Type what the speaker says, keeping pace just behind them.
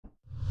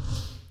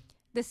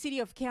The City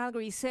of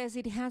Calgary says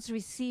it has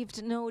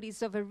received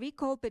notice of a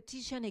recall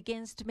petition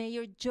against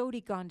Mayor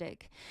Jyoti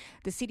Gondek.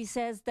 The city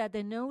says that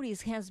the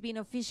notice has been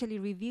officially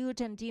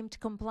reviewed and deemed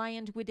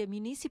compliant with the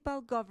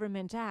Municipal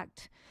Government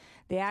Act.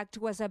 The act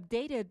was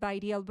updated by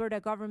the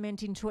Alberta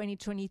government in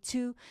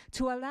 2022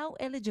 to allow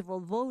eligible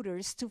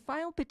voters to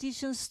file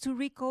petitions to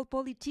recall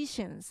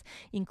politicians,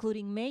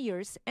 including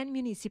mayors and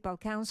municipal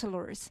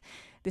councillors.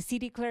 The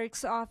city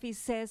clerk's office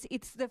says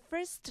it's the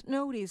first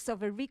notice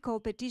of a recall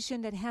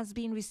petition that has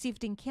been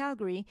received in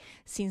Calgary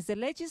since the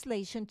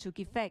legislation took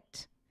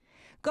effect.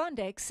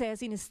 Gondek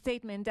says in a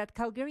statement that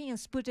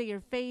Calgarians put their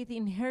faith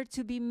in her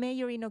to be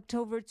mayor in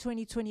October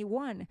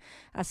 2021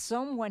 as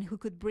someone who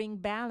could bring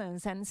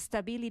balance and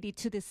stability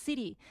to the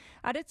city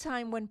at a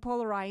time when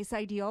polarized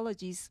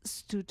ideologies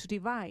stood to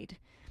divide.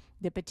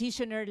 The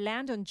petitioner,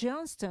 Landon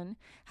Johnston,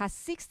 has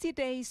 60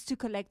 days to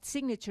collect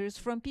signatures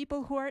from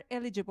people who are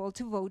eligible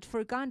to vote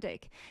for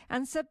Gondek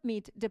and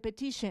submit the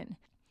petition.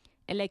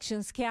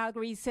 Elections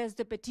Calgary says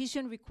the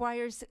petition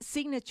requires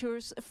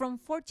signatures from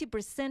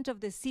 40% of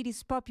the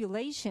city's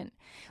population,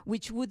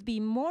 which would be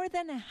more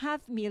than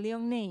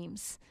 500,000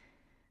 names.